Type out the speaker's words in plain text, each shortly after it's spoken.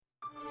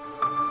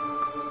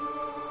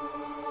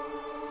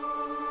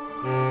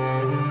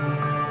One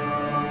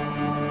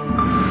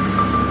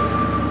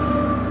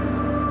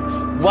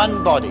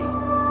body,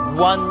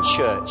 one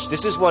church.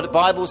 This is what the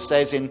Bible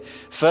says in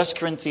 1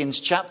 Corinthians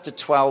chapter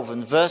 12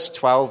 and verse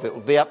 12. It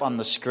will be up on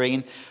the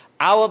screen.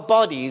 Our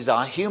bodies,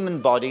 our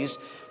human bodies,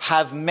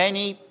 have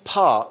many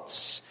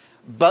parts,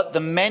 but the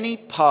many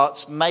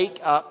parts make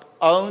up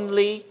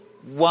only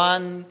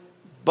one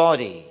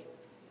body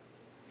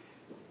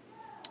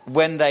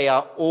when they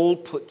are all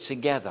put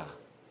together.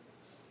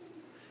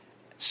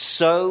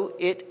 So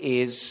it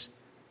is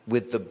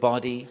with the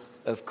body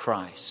of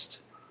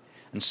Christ.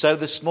 And so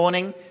this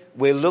morning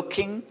we're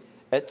looking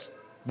at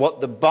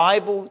what the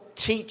Bible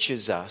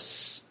teaches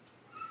us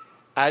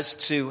as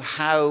to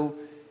how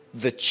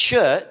the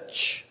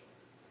church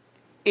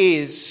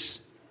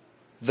is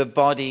the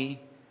body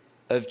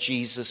of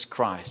Jesus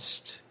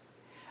Christ.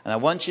 And I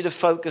want you to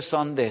focus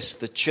on this.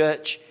 The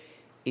church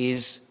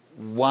is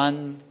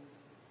one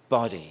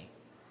body.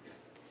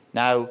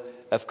 Now,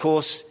 of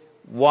course,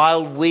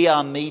 while we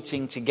are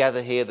meeting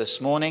together here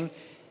this morning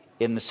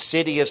in the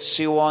city of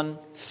Suwon,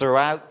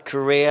 throughout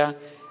Korea,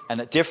 and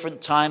at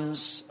different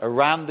times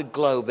around the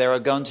globe, there are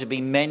going to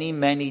be many,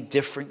 many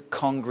different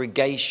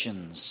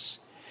congregations,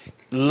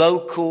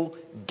 local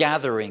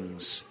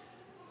gatherings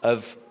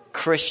of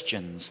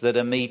Christians that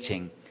are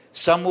meeting.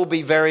 Some will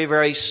be very,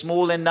 very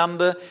small in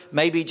number,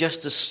 maybe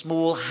just a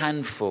small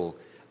handful,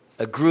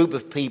 a group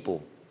of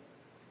people.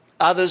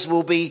 Others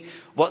will be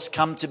what's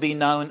come to be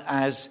known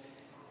as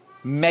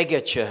mega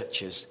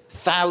churches,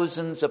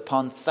 thousands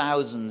upon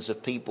thousands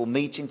of people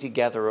meeting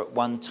together at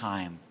one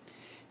time.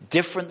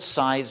 Different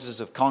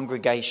sizes of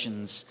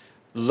congregations,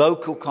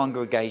 local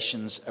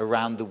congregations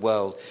around the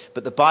world.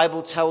 But the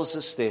Bible tells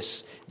us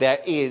this: there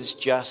is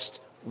just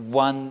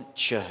one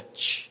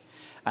church.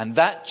 And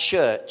that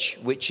church,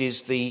 which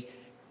is the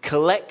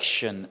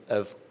collection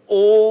of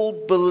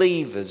all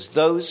believers,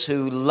 those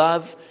who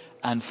love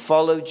and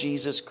follow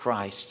Jesus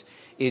Christ,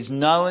 is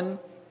known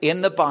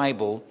in the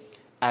Bible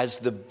as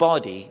the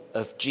body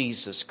of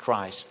Jesus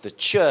Christ. The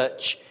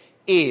church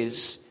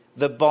is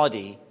the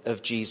body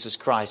of Jesus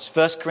Christ.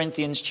 1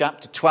 Corinthians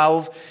chapter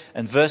 12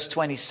 and verse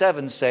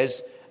 27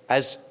 says,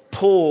 as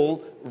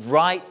Paul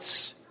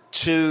writes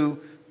to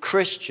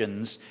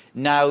Christians,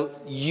 now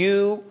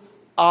you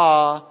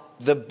are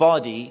the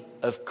body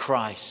of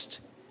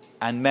Christ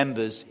and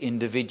members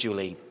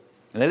individually.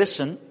 Now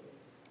listen,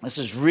 this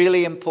is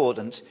really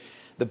important.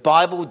 The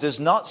Bible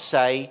does not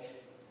say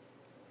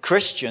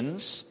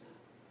Christians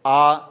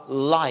are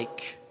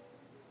like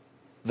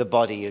the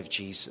body of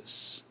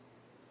Jesus.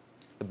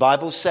 The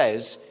Bible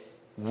says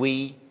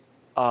we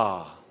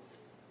are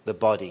the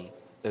body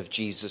of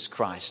Jesus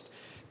Christ.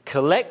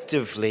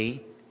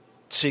 Collectively,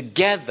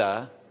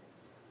 together,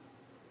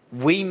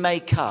 we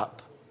make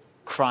up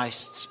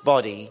Christ's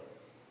body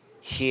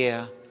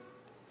here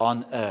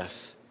on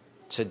earth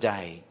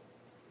today.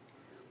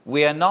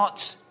 We are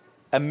not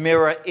a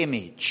mirror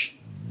image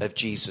of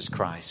Jesus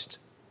Christ.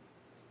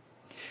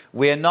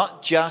 We are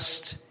not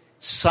just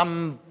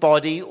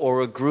somebody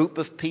or a group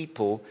of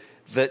people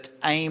that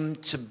aim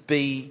to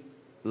be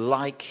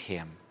like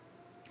him.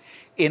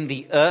 In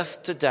the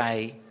earth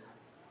today,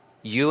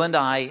 you and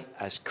I,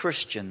 as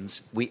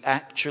Christians, we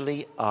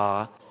actually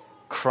are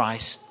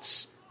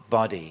Christ's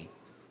body.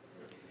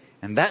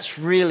 And that's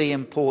really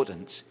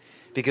important,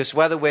 because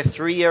whether we're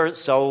 3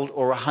 years old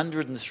or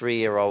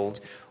 103-year-old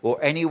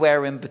or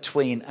anywhere in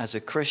between as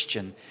a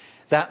Christian,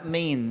 that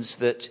means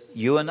that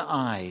you and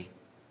I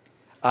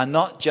are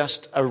not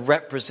just a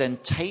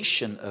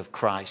representation of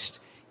Christ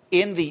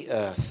in the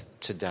earth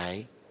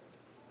today.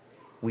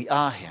 We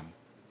are him.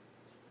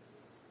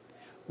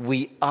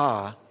 We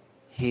are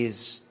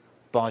his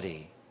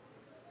body.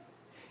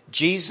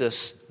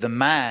 Jesus, the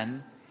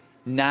man,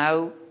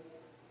 now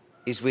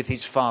is with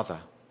his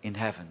Father in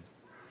heaven.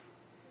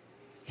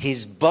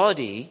 His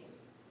body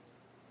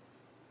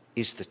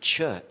is the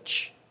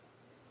church.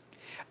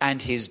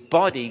 And his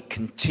body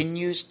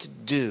continues to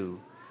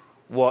do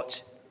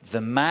what the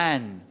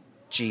man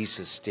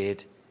Jesus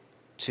did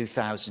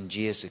 2,000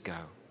 years ago.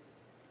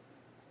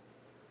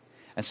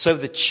 And so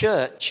the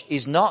church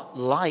is not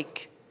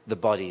like the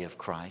body of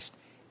Christ.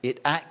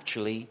 It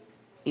actually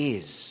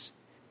is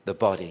the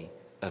body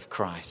of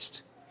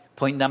Christ.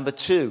 Point number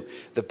 2,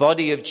 the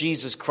body of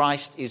Jesus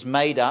Christ is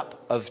made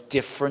up of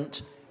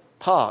different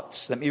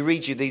parts. Let me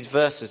read you these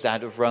verses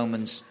out of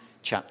Romans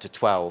chapter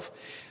 12.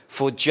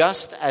 For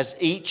just as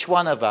each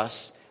one of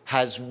us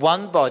has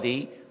one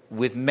body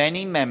with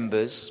many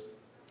members,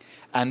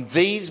 and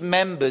these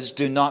members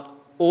do not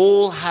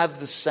all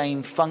have the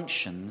same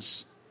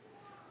functions,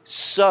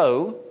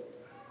 so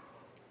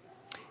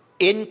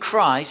in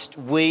Christ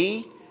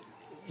we,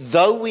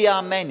 though we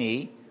are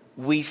many,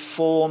 we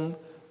form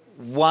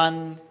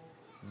one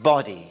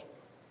body,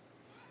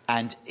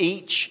 and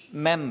each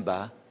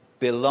member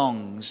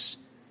belongs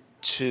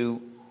to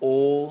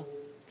all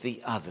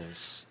the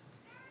others.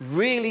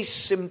 Really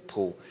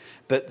simple,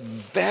 but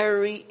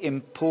very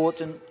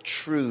important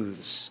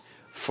truths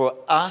for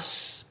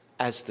us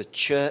as the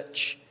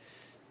church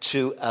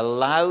to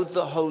allow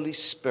the Holy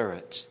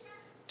Spirit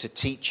to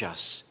teach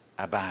us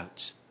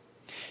about.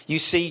 You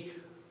see,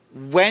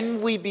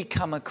 when we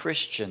become a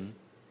Christian,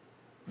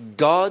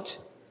 God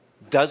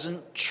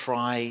doesn't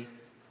try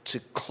to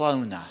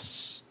clone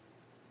us.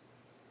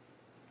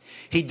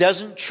 He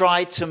doesn't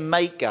try to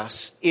make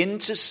us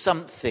into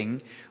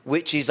something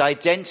which is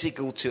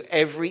identical to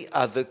every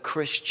other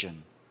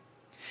Christian.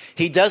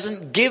 He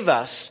doesn't give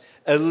us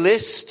a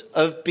list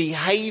of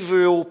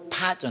behavioral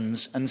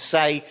patterns and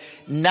say,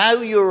 now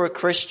you're a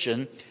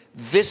Christian,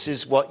 this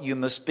is what you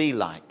must be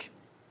like.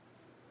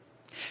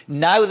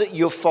 Now that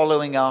you're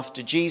following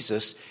after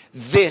Jesus,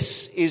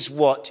 this is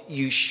what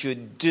you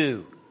should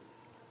do.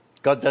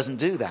 God doesn't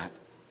do that.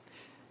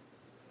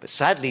 But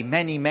sadly,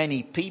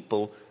 many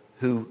people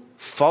who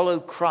follow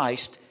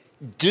Christ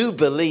do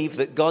believe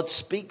that God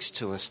speaks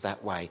to us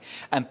that way.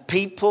 And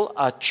people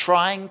are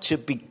trying to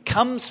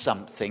become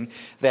something.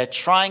 They're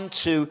trying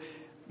to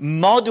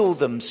model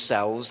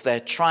themselves. They're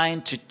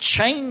trying to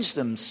change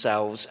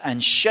themselves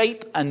and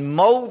shape and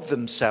mold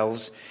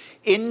themselves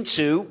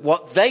into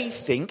what they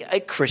think a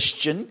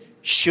Christian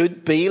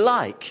should be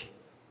like.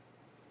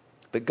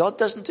 But God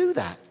doesn't do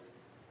that.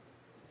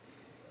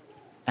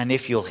 And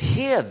if you'll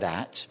hear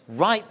that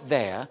right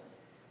there,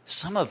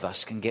 some of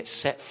us can get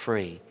set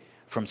free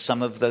from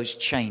some of those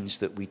chains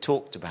that we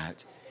talked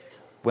about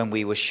when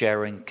we were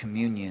sharing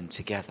communion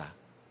together.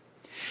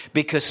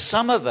 Because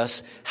some of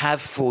us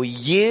have for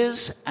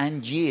years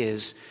and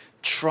years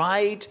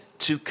tried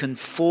to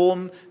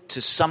conform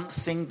to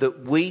something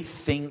that we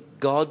think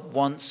God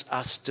wants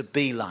us to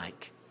be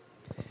like.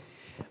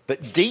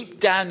 But deep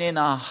down in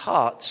our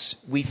hearts,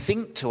 we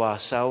think to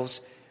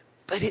ourselves,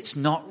 but it's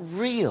not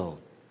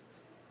real.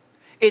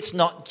 It's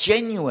not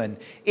genuine.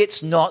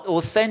 It's not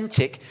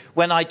authentic.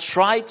 When I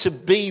try to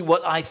be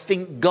what I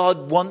think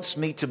God wants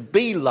me to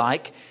be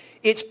like,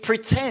 it's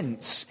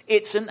pretense.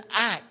 It's an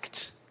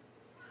act.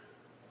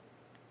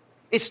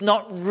 It's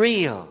not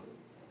real.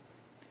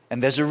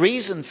 And there's a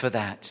reason for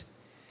that.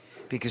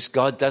 Because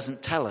God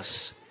doesn't tell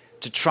us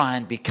to try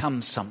and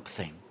become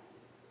something.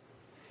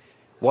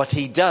 What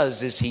he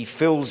does is he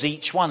fills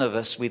each one of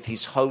us with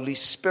his Holy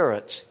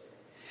Spirit.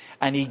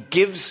 And he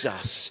gives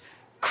us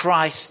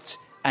Christ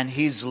and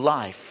his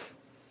life.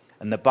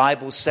 And the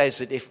Bible says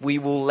that if we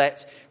will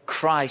let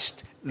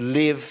Christ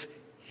live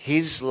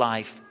his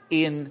life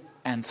in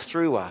and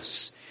through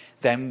us,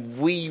 then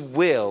we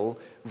will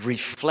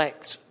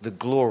reflect the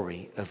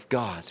glory of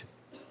God.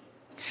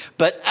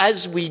 But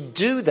as we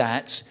do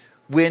that,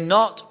 we're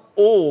not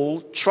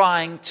all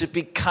trying to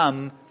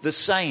become the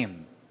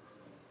same.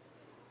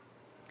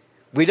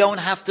 We don't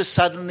have to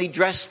suddenly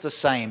dress the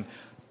same,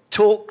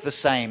 talk the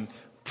same,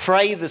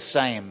 pray the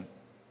same,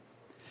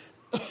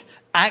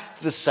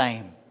 act the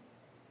same.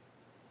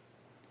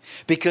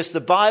 Because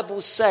the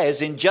Bible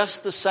says, in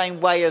just the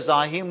same way as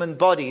our human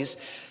bodies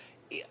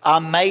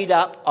are made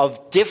up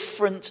of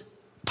different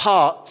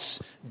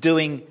parts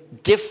doing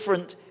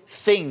different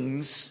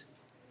things,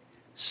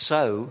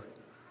 so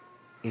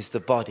is the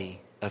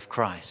body of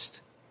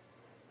Christ.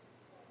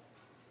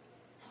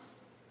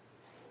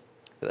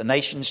 At the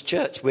Nations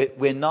Church,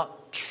 we're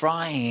not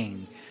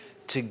trying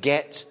to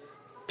get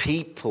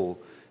people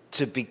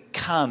to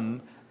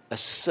become a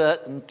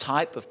certain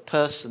type of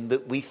person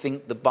that we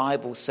think the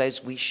Bible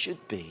says we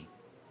should be.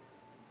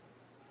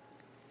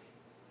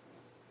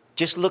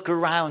 Just look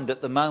around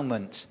at the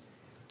moment.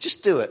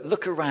 Just do it.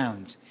 Look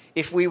around.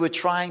 If we were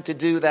trying to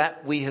do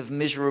that, we have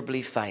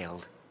miserably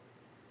failed.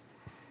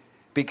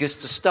 Because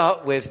to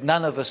start with,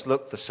 none of us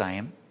look the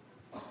same.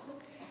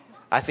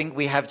 I think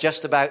we have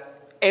just about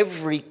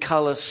every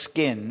colour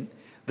skin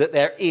that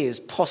there is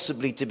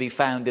possibly to be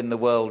found in the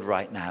world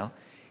right now,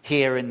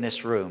 here in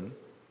this room.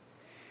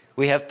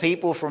 We have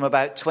people from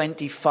about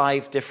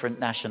 25 different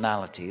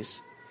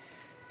nationalities.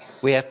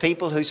 We have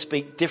people who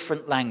speak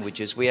different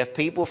languages. We have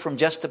people from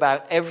just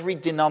about every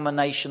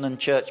denomination and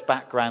church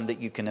background that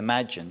you can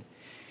imagine.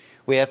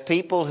 We have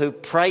people who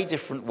pray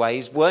different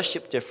ways,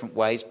 worship different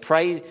ways,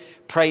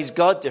 praise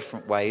God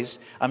different ways.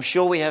 I'm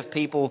sure we have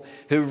people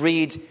who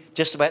read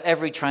just about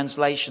every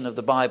translation of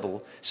the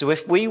Bible. So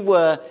if we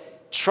were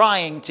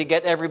trying to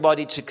get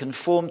everybody to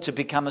conform to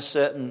become a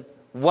certain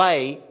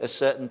way, a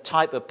certain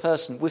type of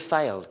person, we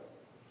failed.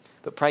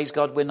 But praise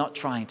God, we're not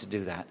trying to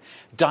do that.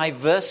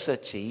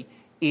 Diversity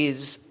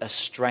is a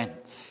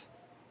strength.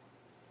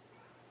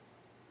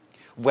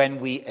 When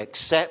we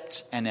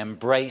accept and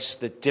embrace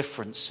the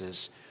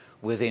differences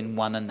within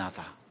one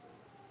another.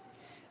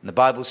 And the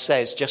Bible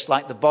says, just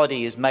like the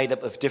body is made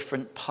up of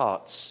different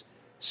parts,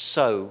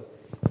 so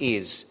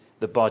is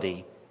the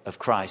body of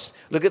Christ.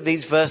 Look at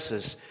these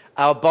verses.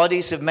 Our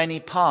bodies have many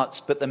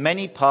parts, but the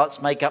many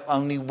parts make up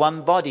only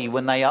one body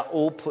when they are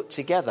all put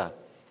together.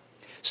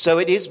 So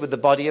it is with the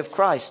body of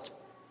Christ.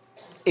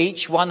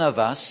 Each one of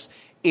us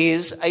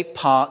is a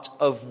part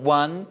of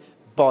one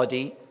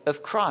body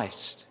of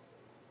Christ.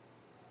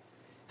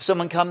 If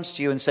someone comes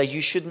to you and says,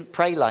 you shouldn't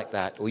pray like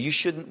that, or you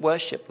shouldn't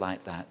worship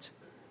like that,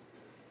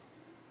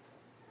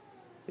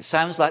 it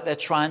sounds like they're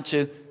trying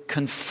to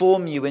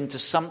conform you into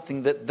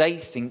something that they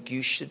think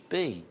you should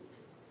be.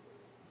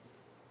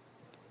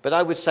 But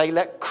I would say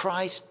let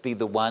Christ be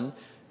the one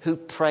who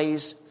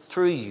prays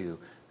through you,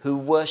 who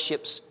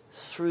worships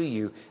through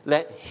you.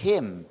 Let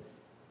him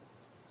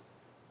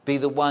be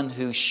the one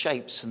who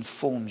shapes and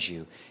forms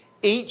you.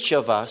 Each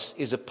of us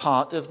is a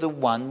part of the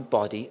one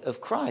body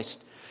of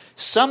Christ.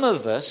 Some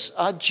of us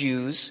are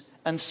Jews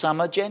and some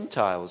are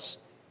Gentiles,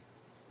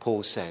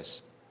 Paul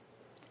says.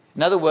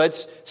 In other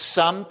words,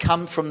 some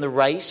come from the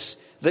race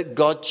that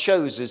God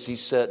chose as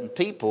his certain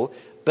people,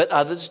 but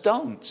others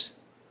don't.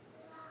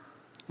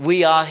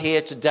 We are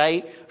here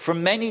today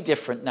from many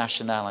different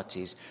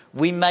nationalities.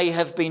 We may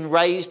have been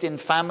raised in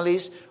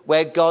families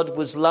where God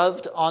was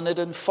loved, honored,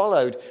 and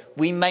followed.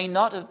 We may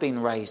not have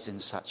been raised in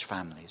such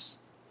families.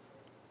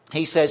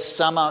 He says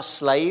some are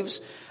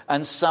slaves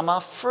and some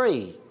are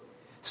free.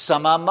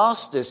 Some are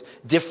masters.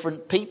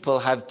 Different people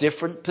have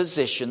different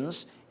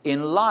positions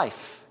in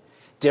life.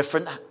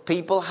 Different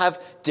people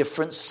have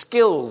different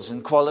skills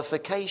and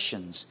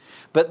qualifications.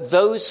 But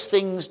those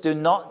things do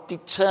not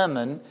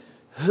determine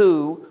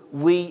who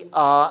we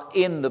are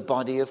in the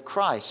body of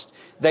Christ.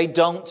 They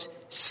don't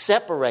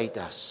separate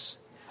us.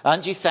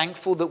 Aren't you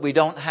thankful that we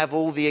don't have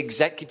all the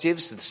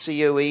executives, the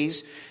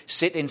COEs,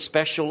 sit in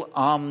special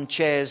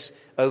armchairs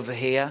over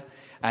here,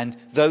 and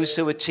those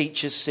who are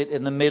teachers sit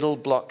in the middle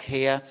block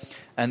here,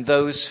 and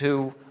those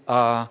who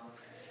are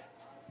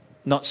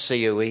not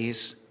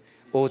COEs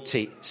or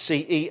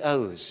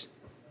CEOs.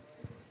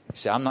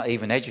 See, I'm not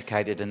even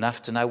educated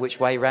enough to know which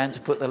way round to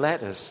put the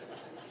letters.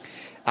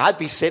 I'd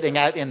be sitting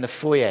out in the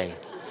foyer.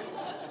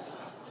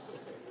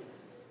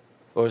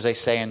 Or as they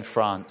say in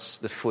France,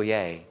 the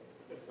foyer.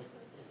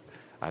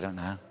 I don't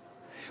know.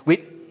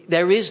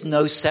 There is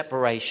no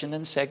separation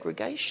and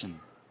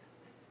segregation.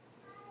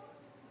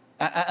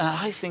 And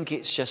I think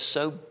it's just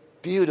so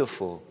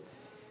beautiful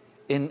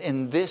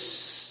in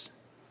this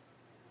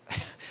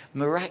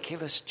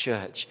miraculous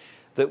church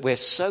that we're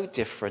so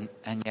different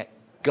and yet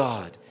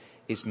God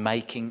is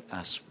making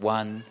us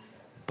one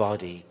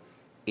body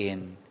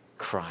in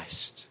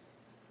Christ.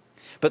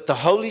 But the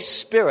Holy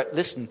Spirit,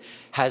 listen,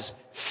 has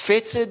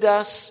fitted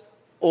us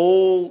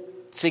all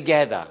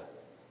together.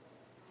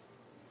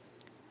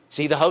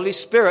 See, the Holy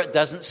Spirit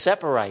doesn't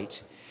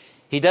separate.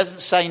 He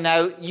doesn't say,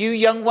 no, you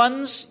young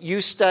ones,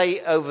 you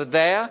stay over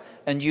there,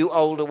 and you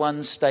older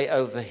ones stay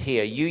over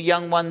here. You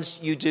young ones,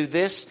 you do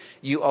this.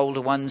 You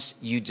older ones,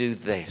 you do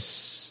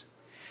this.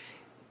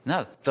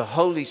 No, the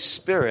Holy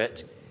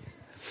Spirit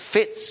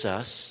fits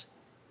us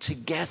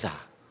together,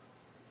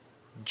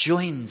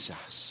 joins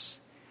us.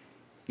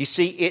 You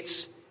see,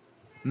 it's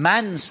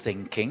man's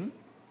thinking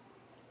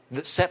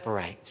that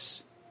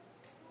separates.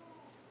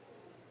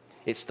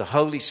 It's the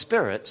Holy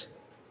Spirit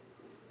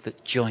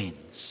that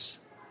joins.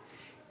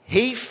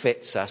 He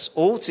fits us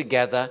all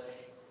together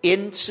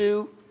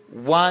into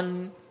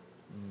one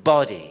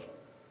body,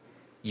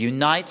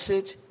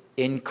 united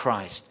in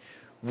Christ.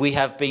 We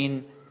have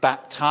been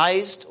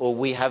baptized, or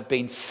we have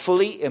been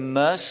fully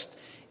immersed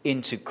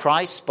into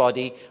Christ's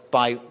body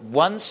by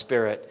one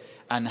Spirit,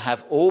 and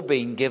have all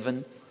been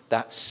given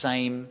that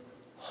same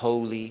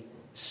Holy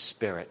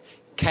Spirit.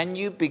 Can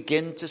you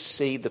begin to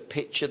see the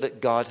picture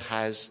that God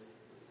has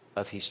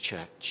of his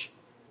church?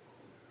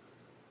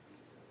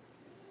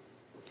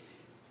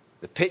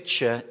 The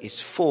picture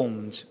is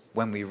formed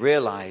when we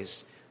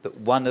realize that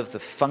one of the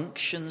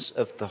functions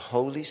of the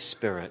Holy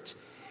Spirit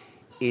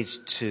is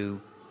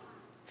to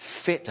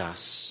fit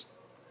us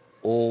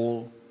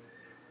all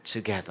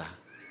together.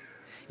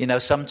 You know,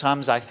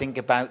 sometimes I think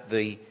about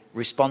the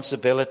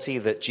responsibility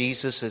that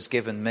Jesus has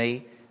given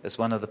me as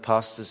one of the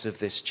pastors of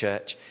this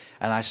church,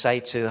 and I say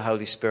to the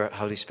Holy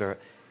Spirit,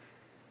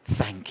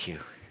 thank you.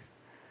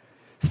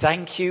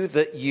 Thank you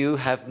that you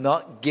have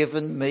not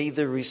given me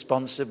the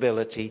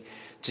responsibility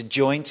to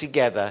join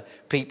together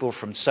people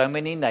from so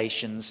many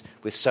nations,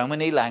 with so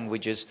many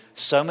languages,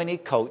 so many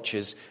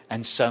cultures,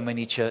 and so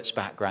many church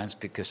backgrounds,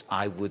 because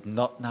I would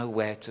not know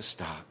where to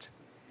start.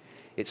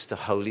 It's the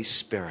Holy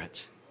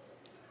Spirit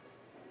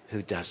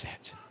who does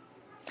it.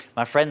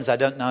 My friends, I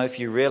don't know if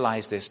you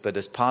realize this, but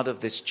as part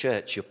of this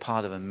church, you're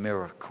part of a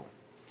miracle.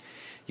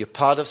 You're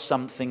part of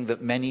something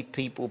that many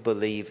people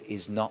believe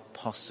is not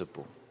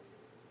possible.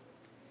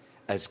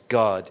 As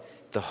God,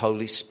 the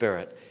Holy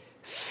Spirit,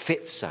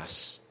 fits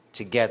us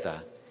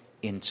together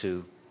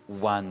into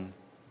one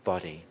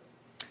body.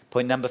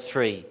 Point number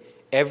 3,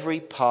 every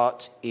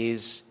part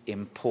is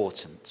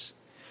important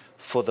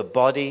for the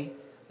body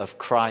of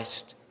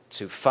Christ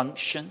to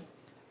function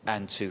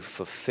and to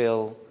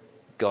fulfill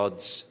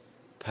God's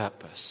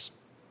purpose.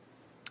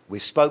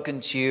 We've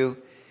spoken to you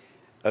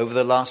over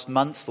the last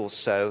month or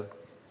so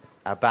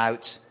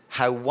about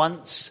how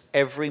once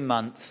every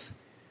month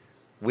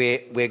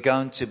we're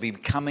going to be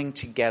coming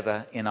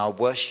together in our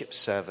worship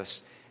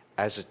service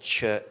as a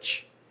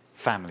church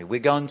family. We're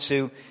going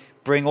to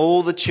bring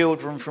all the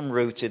children from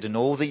Rooted and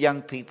all the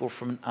young people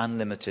from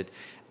Unlimited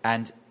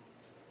and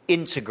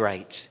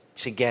integrate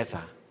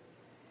together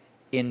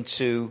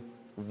into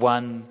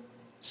one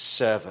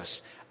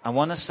service. I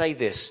want to say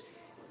this.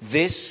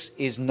 This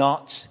is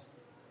not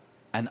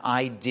an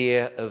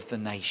idea of the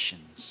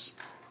nations.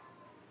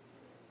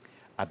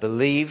 I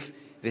believe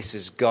this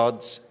is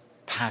God's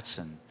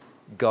pattern,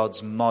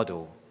 God's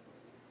model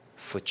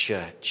for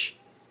church.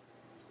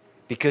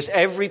 Because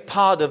every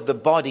part of the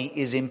body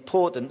is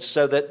important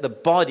so that the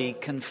body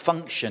can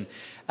function.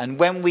 And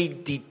when we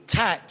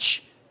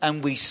detach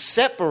and we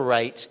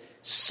separate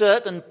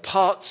certain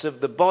parts of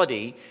the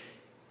body,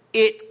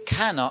 it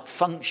cannot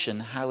function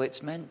how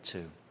it's meant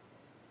to.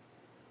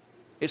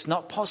 It's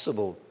not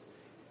possible.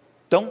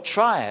 Don't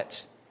try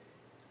it.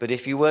 But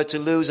if you were to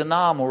lose an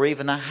arm or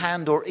even a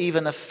hand or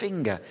even a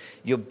finger,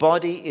 your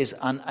body is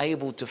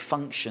unable to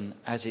function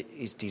as it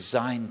is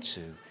designed to.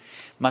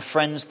 My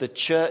friends, the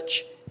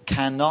church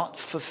cannot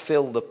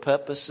fulfill the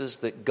purposes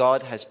that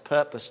God has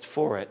purposed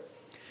for it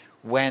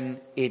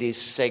when it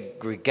is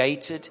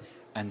segregated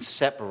and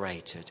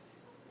separated.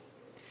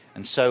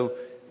 And so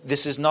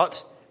this is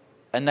not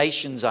a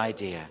nation's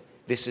idea.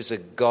 This is a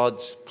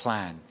God's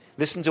plan.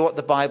 Listen to what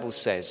the Bible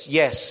says.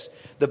 Yes,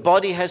 the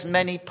body has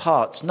many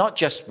parts, not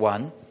just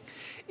one.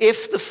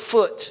 If the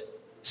foot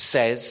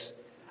says,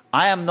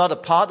 I am not a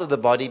part of the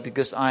body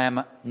because I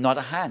am not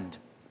a hand.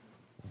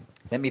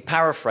 Let me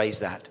paraphrase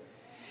that.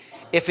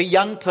 If a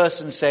young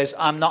person says,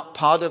 I'm not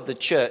part of the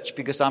church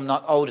because I'm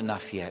not old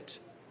enough yet.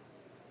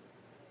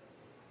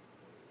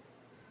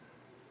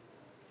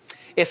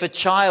 If a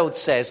child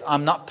says,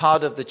 I'm not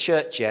part of the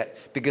church yet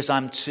because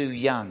I'm too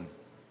young.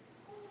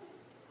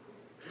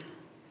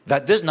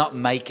 That does not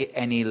make it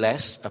any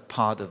less a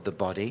part of the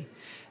body.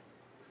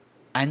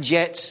 And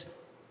yet,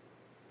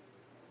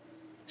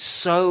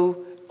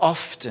 so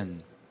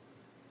often,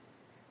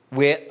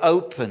 we're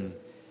open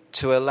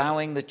to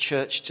allowing the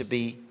church to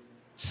be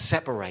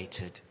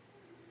separated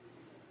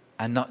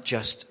and not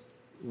just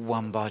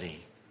one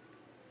body.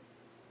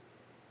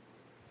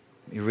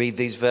 You read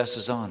these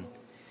verses on.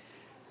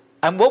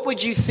 And what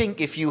would you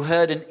think if you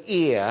heard an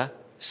ear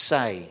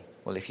say?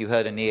 Well, if you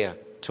heard an ear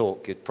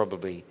talk, you'd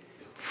probably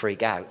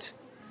freak out.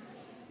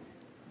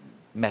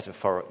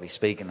 Metaphorically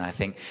speaking, I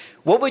think.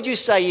 What would you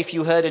say if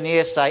you heard an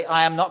ear say,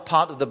 I am not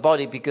part of the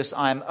body because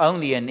I am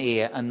only an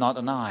ear and not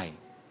an eye?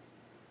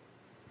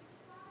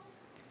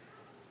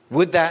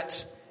 Would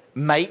that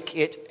make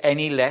it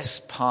any less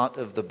part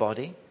of the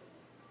body?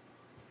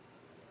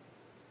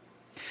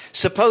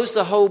 Suppose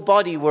the whole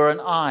body were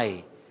an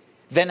eye,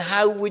 then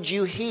how would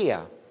you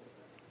hear?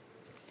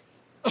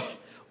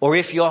 Or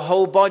if your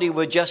whole body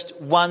were just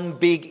one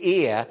big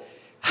ear,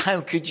 how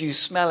could you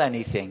smell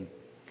anything?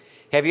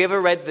 Have you ever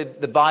read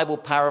the Bible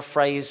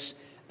paraphrase,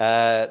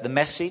 The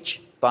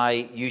Message by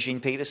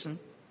Eugene Peterson?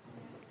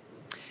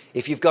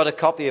 If you've got a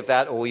copy of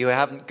that or you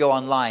haven't, go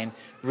online,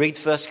 read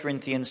 1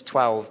 Corinthians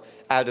 12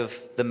 out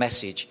of The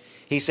Message.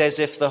 He says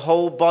if the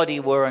whole body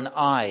were an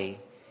eye,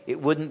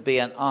 it wouldn't be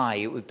an eye,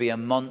 it would be a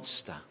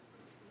monster.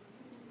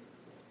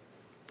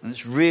 And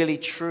it's really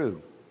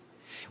true.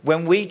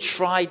 When we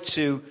try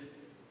to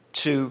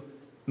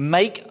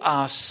make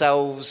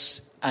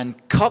ourselves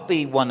and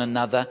copy one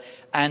another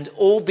and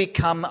all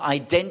become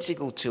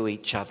identical to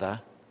each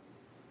other,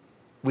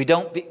 we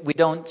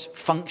don't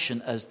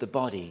function as the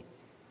body.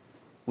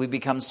 We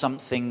become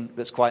something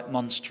that's quite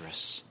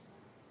monstrous.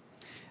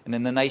 And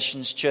in the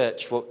Nations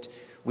Church, what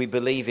we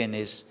believe in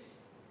is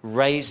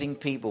raising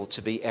people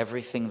to be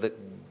everything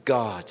that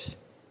God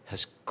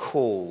has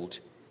called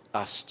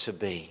us to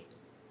be.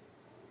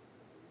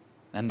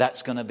 And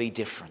that's going to be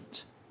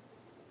different.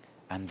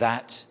 And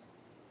that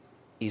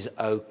is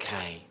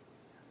okay.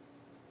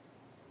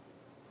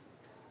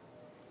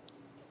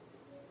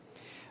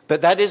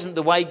 But that isn't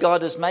the way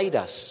God has made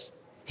us.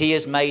 He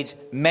has made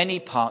many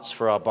parts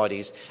for our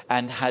bodies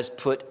and has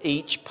put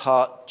each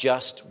part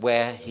just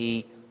where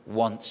He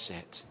wants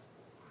it.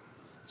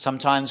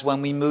 Sometimes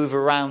when we move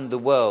around the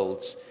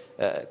world,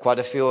 quite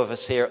a few of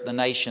us here at the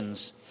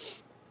Nations,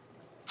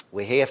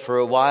 we're here for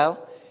a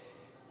while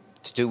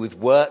to do with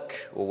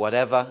work or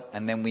whatever,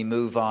 and then we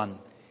move on.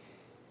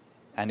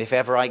 And if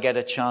ever I get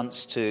a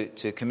chance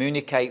to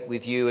communicate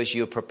with you as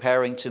you're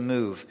preparing to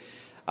move,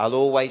 I'll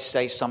always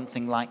say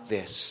something like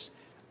this.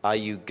 Are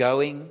you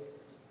going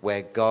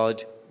where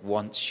God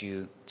wants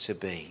you to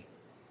be?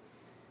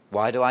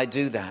 Why do I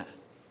do that?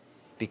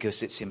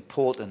 Because it's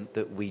important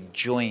that we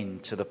join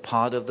to the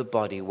part of the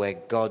body where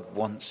God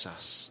wants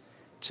us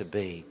to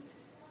be.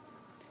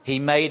 He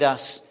made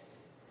us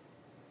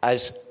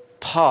as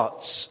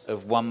parts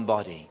of one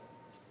body.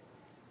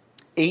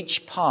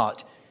 Each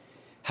part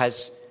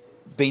has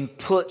been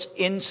put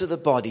into the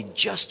body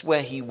just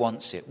where He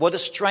wants it. What a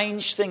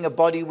strange thing a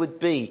body would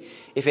be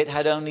if it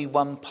had only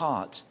one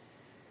part.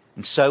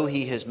 And so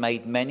He has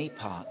made many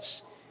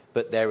parts,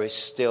 but there is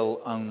still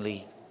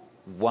only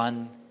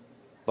one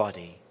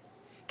body.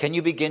 Can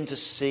you begin to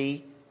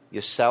see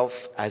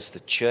yourself as the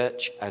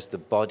church, as the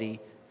body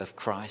of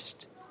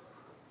Christ?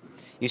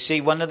 You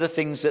see, one of the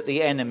things that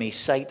the enemy,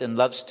 Satan,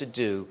 loves to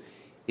do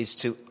is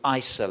to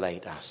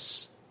isolate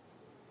us.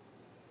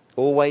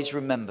 Always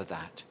remember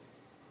that.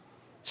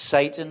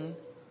 Satan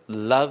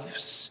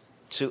loves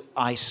to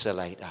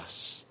isolate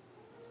us.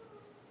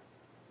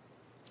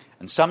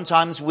 And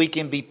sometimes we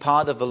can be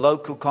part of a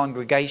local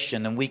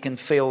congregation and we can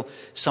feel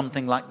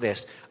something like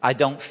this. I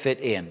don't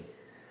fit in.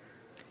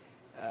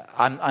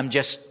 I'm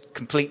just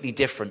completely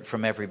different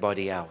from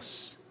everybody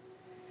else.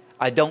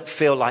 I don't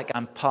feel like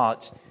I'm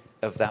part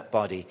of that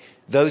body.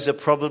 Those are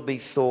probably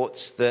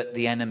thoughts that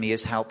the enemy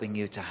is helping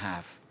you to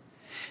have.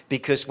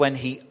 Because when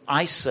he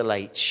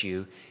isolates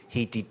you,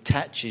 he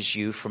detaches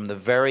you from the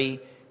very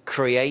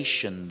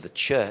creation, the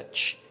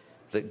church,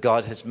 that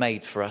God has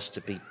made for us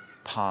to be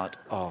part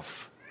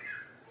of.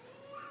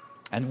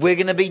 And we're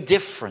going to be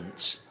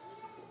different.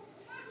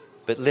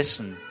 But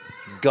listen,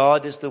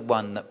 God is the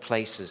one that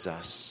places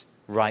us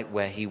right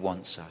where he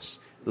wants us.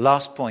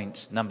 Last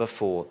point, number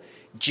 4.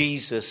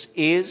 Jesus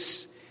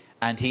is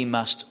and he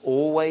must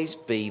always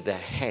be the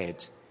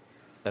head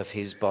of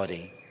his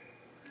body.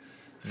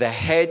 The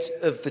head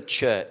of the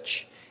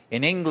church.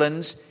 In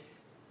England,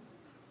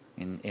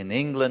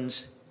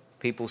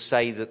 people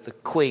say that the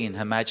Queen,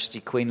 Her Majesty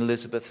Queen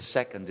Elizabeth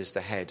II, is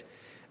the head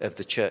of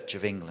the Church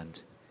of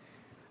England.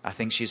 I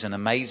think she's an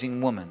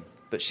amazing woman,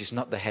 but she's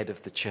not the head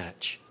of the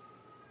church.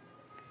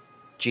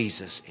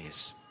 Jesus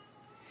is.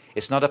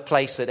 It's not a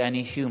place that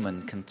any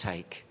human can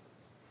take.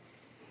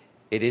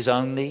 It is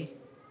only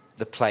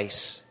the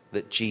place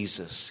that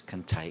Jesus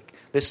can take.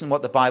 Listen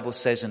what the Bible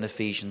says in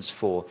Ephesians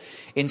 4.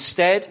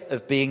 Instead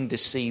of being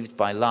deceived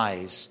by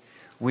lies,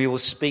 we will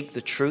speak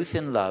the truth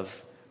in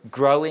love,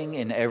 growing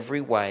in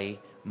every way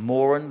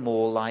more and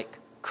more like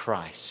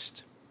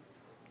Christ,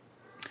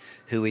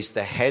 who is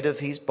the head of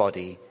his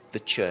body, the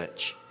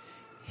church.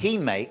 He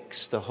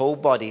makes the whole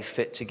body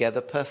fit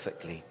together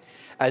perfectly.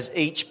 As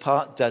each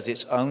part does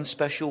its own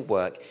special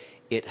work,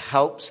 it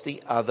helps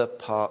the other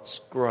parts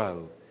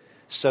grow,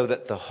 so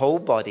that the whole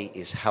body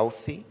is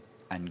healthy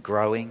and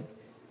growing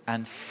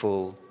and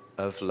full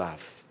of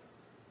love.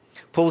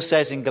 Paul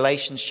says in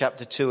Galatians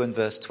chapter 2 and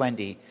verse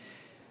 20,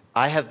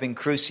 I have been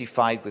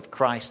crucified with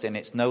Christ, and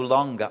it's no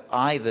longer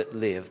I that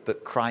live,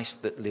 but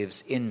Christ that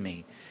lives in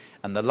me.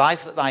 And the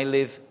life that I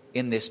live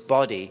in this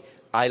body,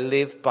 I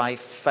live by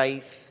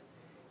faith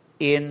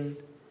in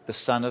the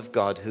Son of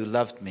God who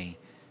loved me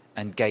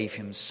and gave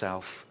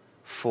himself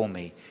for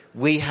me.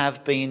 We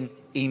have been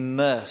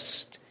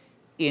immersed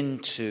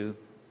into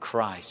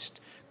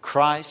Christ.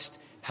 Christ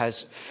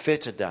has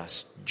fitted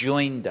us,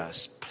 joined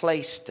us,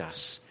 placed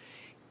us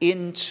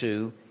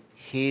into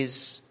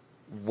his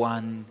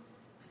one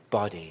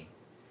body.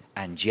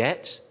 And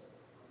yet,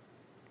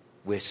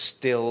 we're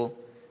still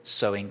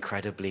so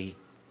incredibly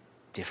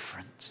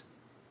different.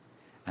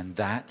 And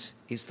that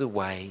is the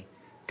way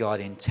God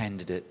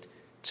intended it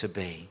to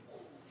be.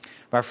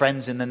 My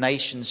friends, in the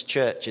nation's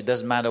church, it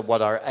doesn't matter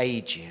what our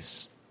age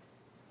is.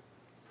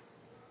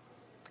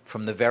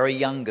 From the very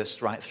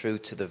youngest right through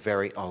to the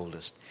very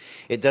oldest.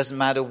 It doesn't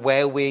matter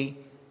where we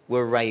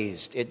were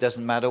raised. It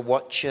doesn't matter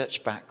what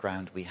church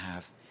background we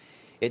have.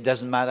 It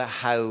doesn't matter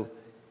how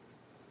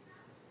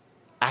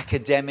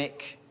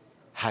academic,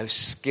 how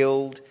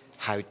skilled,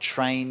 how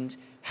trained,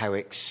 how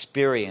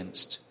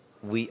experienced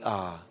we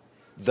are.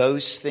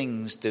 Those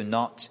things do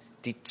not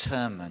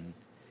determine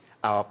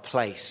our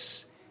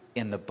place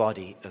in the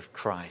body of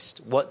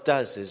Christ. What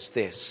does is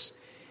this,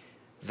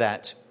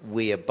 that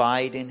we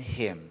abide in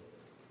him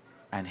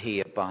and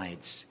he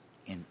abides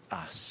in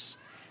us.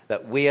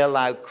 That we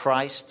allow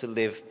Christ to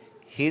live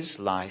his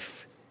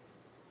life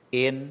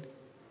in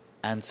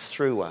and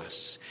through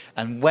us.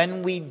 And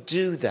when we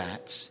do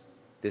that,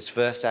 this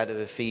verse out of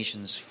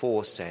Ephesians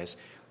 4 says,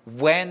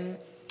 when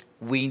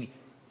we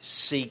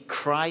see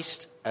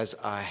Christ as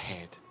our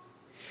head,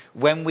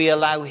 when we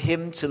allow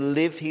him to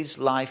live his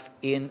life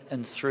in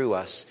and through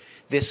us,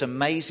 this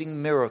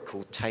amazing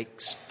miracle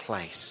takes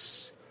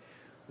place.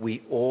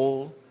 We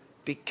all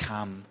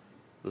become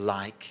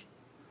like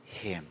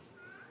him.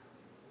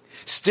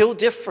 Still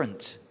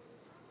different,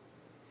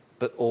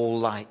 but all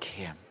like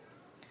him.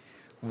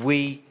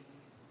 We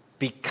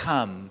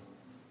become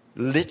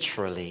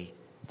literally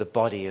the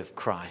body of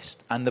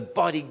Christ. And the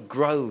body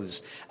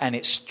grows and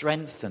it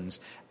strengthens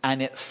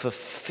and it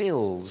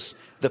fulfills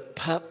the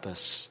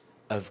purpose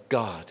of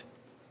God.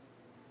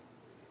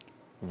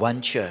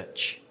 One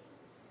church,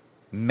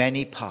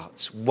 many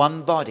parts.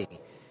 One body,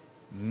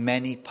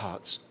 many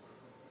parts.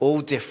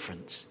 All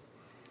different.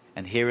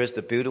 And here is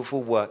the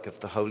beautiful work of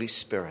the Holy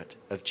Spirit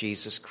of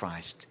Jesus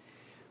Christ,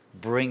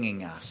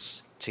 bringing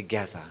us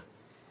together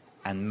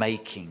and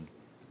making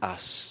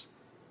us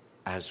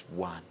as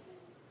one.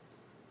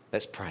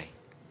 Let's pray.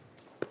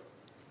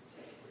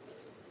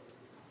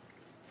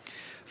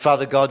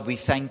 Father God, we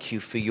thank you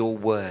for your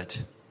word.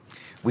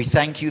 We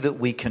thank you that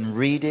we can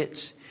read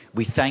it.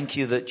 We thank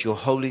you that your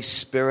Holy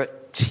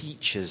Spirit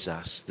teaches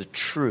us the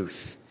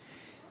truth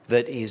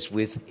that is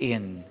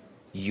within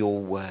your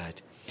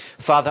word.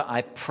 Father,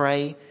 I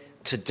pray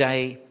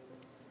today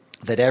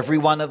that every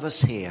one of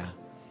us here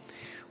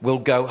will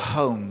go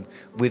home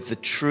with the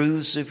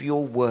truths of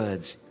your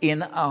words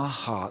in our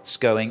hearts,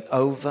 going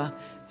over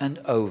and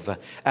over.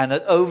 And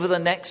that over the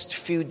next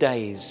few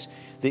days,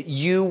 that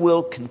you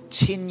will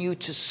continue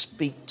to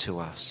speak to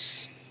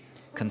us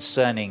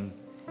concerning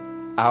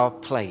our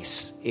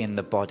place in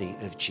the body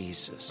of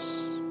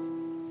Jesus.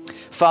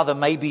 Father,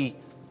 maybe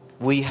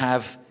we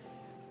have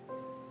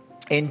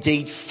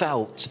indeed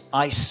felt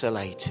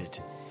isolated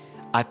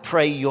I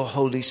pray your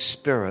Holy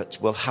Spirit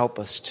will help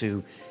us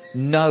to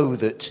know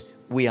that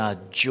we are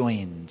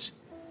joined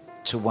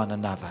to one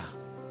another.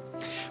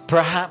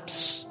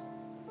 Perhaps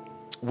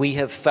we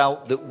have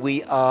felt that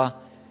we are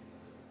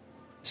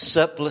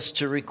surplus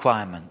to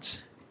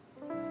requirement,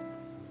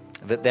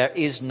 that there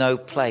is no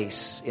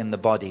place in the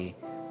body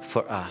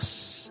for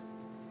us.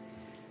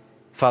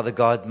 Father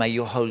God, may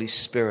your Holy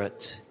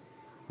Spirit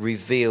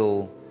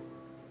reveal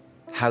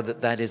how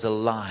that is a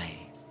lie,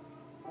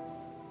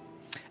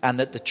 and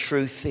that the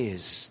truth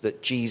is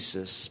that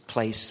Jesus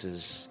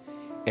places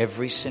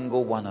every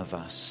single one of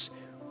us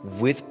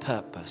with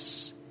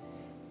purpose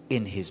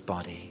in his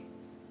body.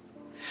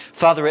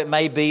 Father, it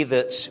may be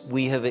that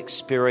we have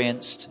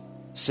experienced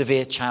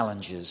severe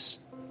challenges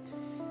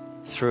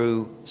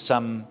through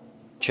some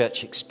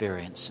church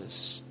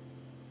experiences.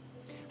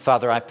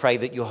 Father, I pray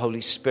that your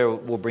Holy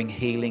Spirit will bring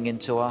healing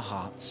into our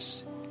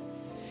hearts,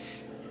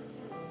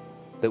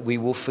 that we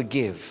will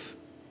forgive,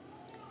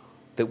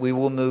 that we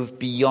will move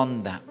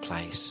beyond that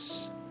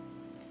place.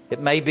 It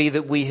may be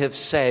that we have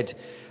said,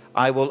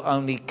 I will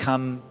only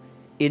come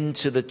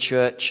into the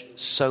church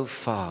so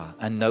far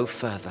and no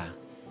further.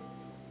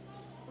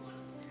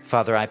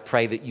 Father, I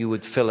pray that you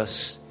would fill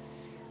us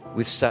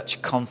with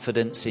such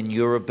confidence in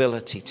your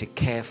ability to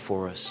care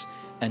for us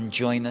and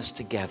join us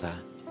together,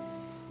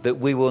 that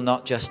we will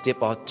not just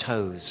dip our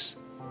toes,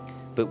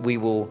 but we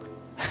will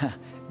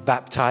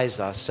baptize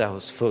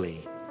ourselves fully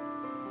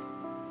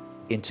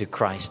into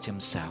Christ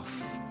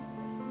himself.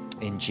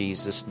 In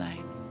Jesus'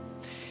 name.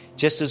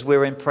 Just as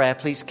we're in prayer,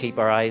 please keep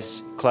our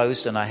eyes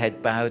closed and our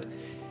head bowed.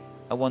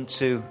 I want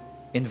to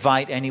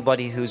invite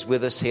anybody who's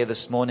with us here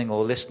this morning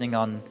or listening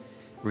on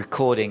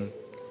recording,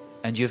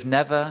 and you've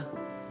never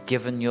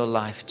given your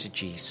life to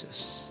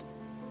Jesus.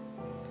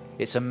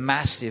 It's a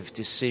massive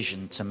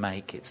decision to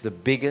make. It's the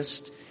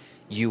biggest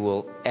you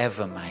will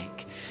ever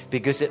make,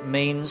 because it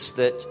means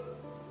that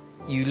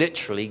you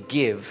literally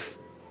give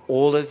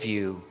all of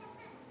you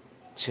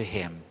to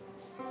him.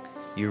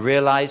 You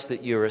realize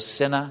that you're a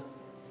sinner,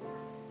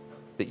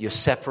 that you're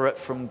separate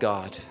from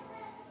God,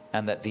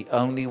 and that the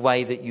only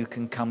way that you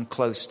can come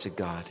close to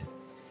God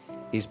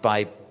is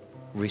by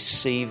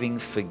receiving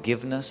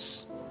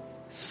forgiveness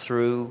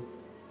through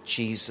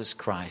Jesus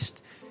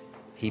Christ.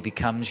 He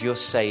becomes your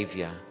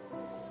Savior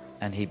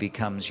and he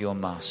becomes your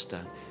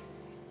master.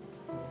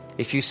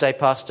 If you say,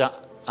 Pastor,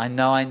 I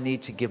know I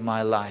need to give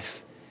my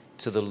life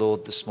to the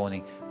Lord this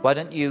morning, why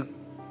don't you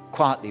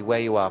quietly where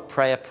you are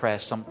pray a prayer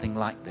something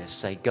like this.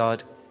 Say,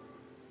 God,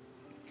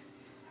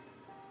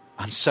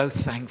 I'm so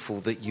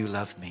thankful that you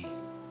love me.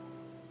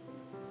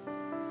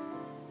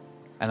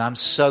 And I'm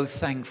so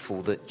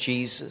thankful that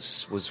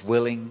Jesus was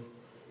willing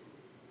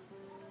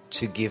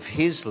to give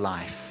his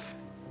life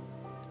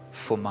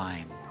for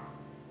mine.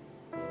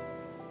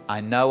 I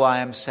know I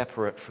am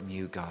separate from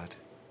you, God.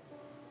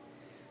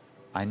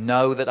 I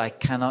know that I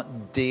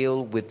cannot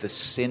deal with the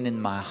sin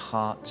in my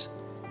heart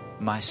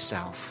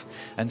myself.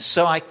 And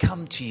so I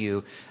come to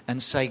you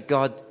and say,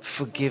 God,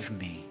 forgive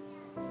me.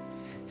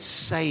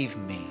 Save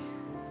me.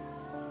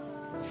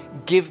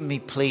 Give me,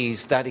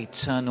 please, that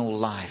eternal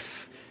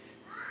life.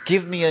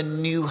 Give me a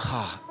new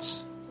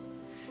heart.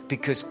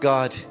 Because,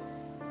 God,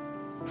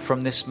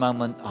 from this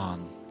moment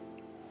on,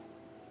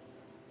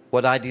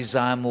 what I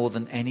desire more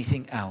than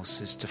anything else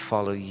is to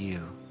follow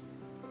you.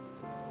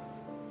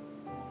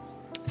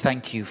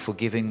 Thank you for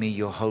giving me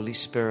your Holy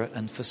Spirit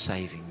and for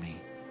saving me.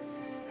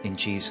 In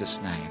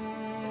Jesus'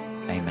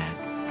 name,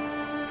 amen.